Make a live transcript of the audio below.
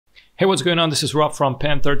Hey, what's going on? This is Rob from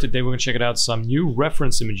Panther. Today we're going to check out some new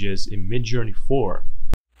reference images in MidJourney 4.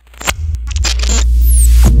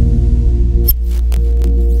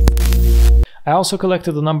 I also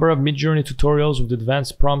collected a number of MidJourney tutorials with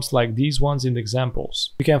advanced prompts like these ones in the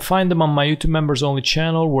examples. You can find them on my YouTube members only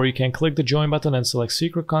channel, where you can click the join button and select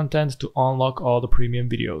secret content to unlock all the premium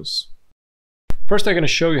videos. First, I'm going to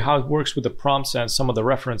show you how it works with the prompts and some of the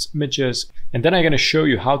reference images, and then I'm going to show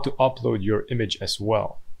you how to upload your image as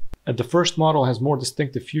well. And the first model has more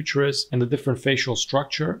distinctive features and a different facial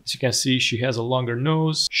structure. As you can see, she has a longer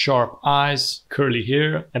nose, sharp eyes, curly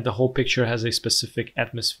hair, and the whole picture has a specific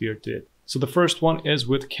atmosphere to it. So the first one is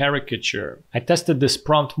with caricature. I tested this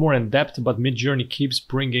prompt more in depth, but MidJourney keeps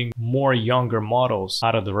bringing more younger models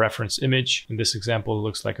out of the reference image. In this example, it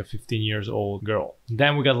looks like a 15-year-old girl.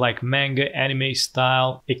 Then we got like manga, anime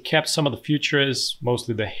style. It kept some of the features,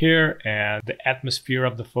 mostly the hair, and the atmosphere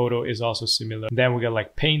of the photo is also similar. Then we got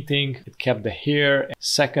like painting. It kept the hair.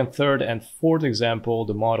 Second, third, and fourth example,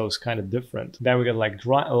 the model is kind of different. Then we got like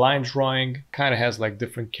line drawing, kind of has like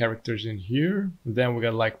different characters in here. Then we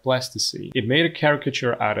got like plasticity. It made a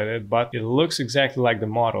caricature out of it, but it looks exactly like the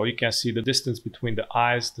model. You can see the distance between the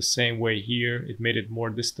eyes the same way here. It made it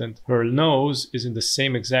more distant. Her nose is in the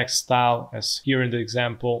same exact style as here in the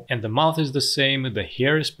example, and the mouth is the same. The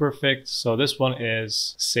hair is perfect. So this one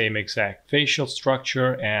is same exact facial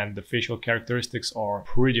structure, and the facial characteristics are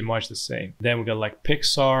pretty much the same. Then we got like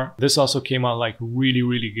Pixar. This also came out like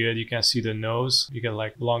really good. You can see the nose. You got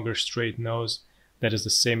like longer straight nose. That is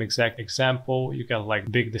the same exact example. You got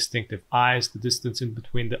like big distinctive eyes, the distance in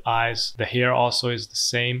between the eyes. The hair also is the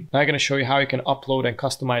same. Now I'm going to show you how you can upload and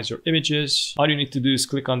customize your images. All you need to do is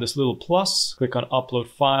click on this little plus, click on upload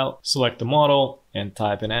file, select the model, and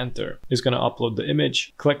type in enter. It's going to upload the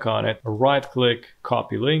image. Click on it, right click,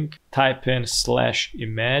 copy link, type in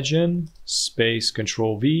 /imagine space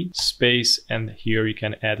Control-V space, and here you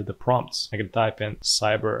can add the prompts. I can type in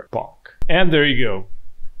cyberpunk. And there you go.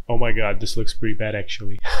 Oh my god, this looks pretty bad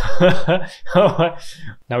actually.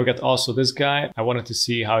 Now we got also this guy. I wanted to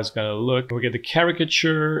see how it's gonna look. We get the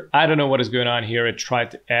caricature. I don't know what is going on here. It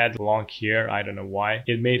tried to add long hair. I don't know why.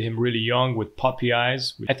 It made him really young with puppy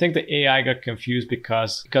eyes. I think the AI got confused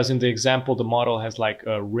because in the example the model has like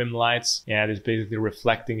rim lights and it's basically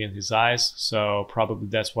reflecting in his eyes. So probably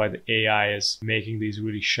that's why the AI is making these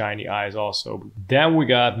really shiny eyes also. Then we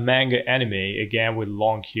got manga anime, again with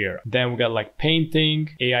long hair. Then we got like painting.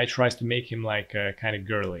 AI tries to make him like kind of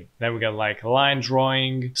girly. Then we got like line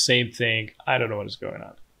drawing, same thing. I don't know what is going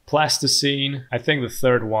on. Plasticine. I think the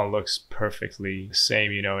third one looks perfectly the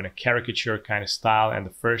same, you know, in a caricature kind of style. And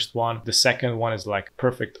the first one, the second one is like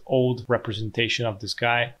perfect old representation of this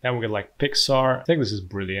guy. Then we got like Pixar. I think this is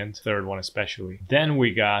brilliant. Third one especially. Then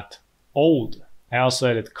we got old. I also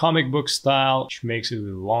added comic book style, which makes it with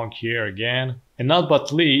long hair again. And not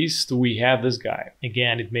but least, we have this guy.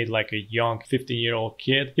 Again, it made like a young 15-year-old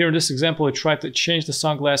kid. Here in this example, it tried to change the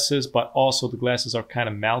sunglasses, but also the glasses are kind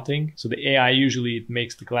of melting. So the AI usually it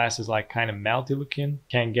makes the glasses like kind of melty looking.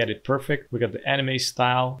 Can't get it perfect. We got the anime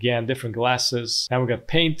style. Again, different glasses. Then we got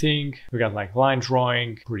painting. We got like line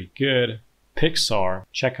drawing. Pretty good. Pixar,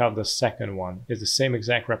 check out the second one. It's the same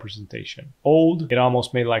exact representation. Old, it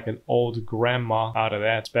almost made like an old grandma out of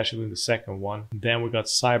that, especially in the second one. Then we got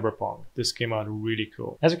cyberpunk. This came out really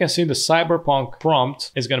cool. As you can see, the cyberpunk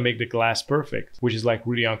prompt is gonna make the glass perfect, which is like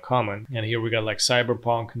really uncommon. And here we got like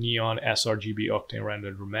cyberpunk, neon, sRGB, octane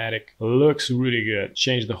render, dramatic. Looks really good.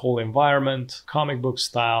 Change the whole environment, comic book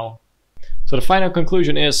style. So the final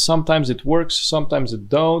conclusion is sometimes it works, sometimes it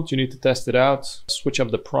don't. You need to test it out, switch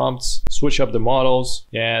up the prompts, switch up the models,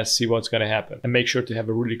 yeah, see what's gonna happen. And make sure to have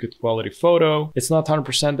a really good quality photo. It's not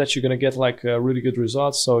 100% that you're gonna get like really good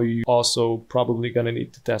results, so you also probably gonna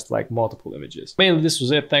need to test like multiple images. Mainly this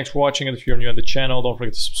was it. Thanks for watching, and if you're new on the channel, don't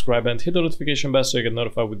forget to subscribe and hit the notification bell so you get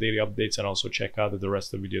notified with daily updates, and also check out the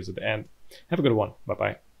rest of the videos at the end. Have a good one.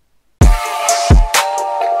 Bye-bye.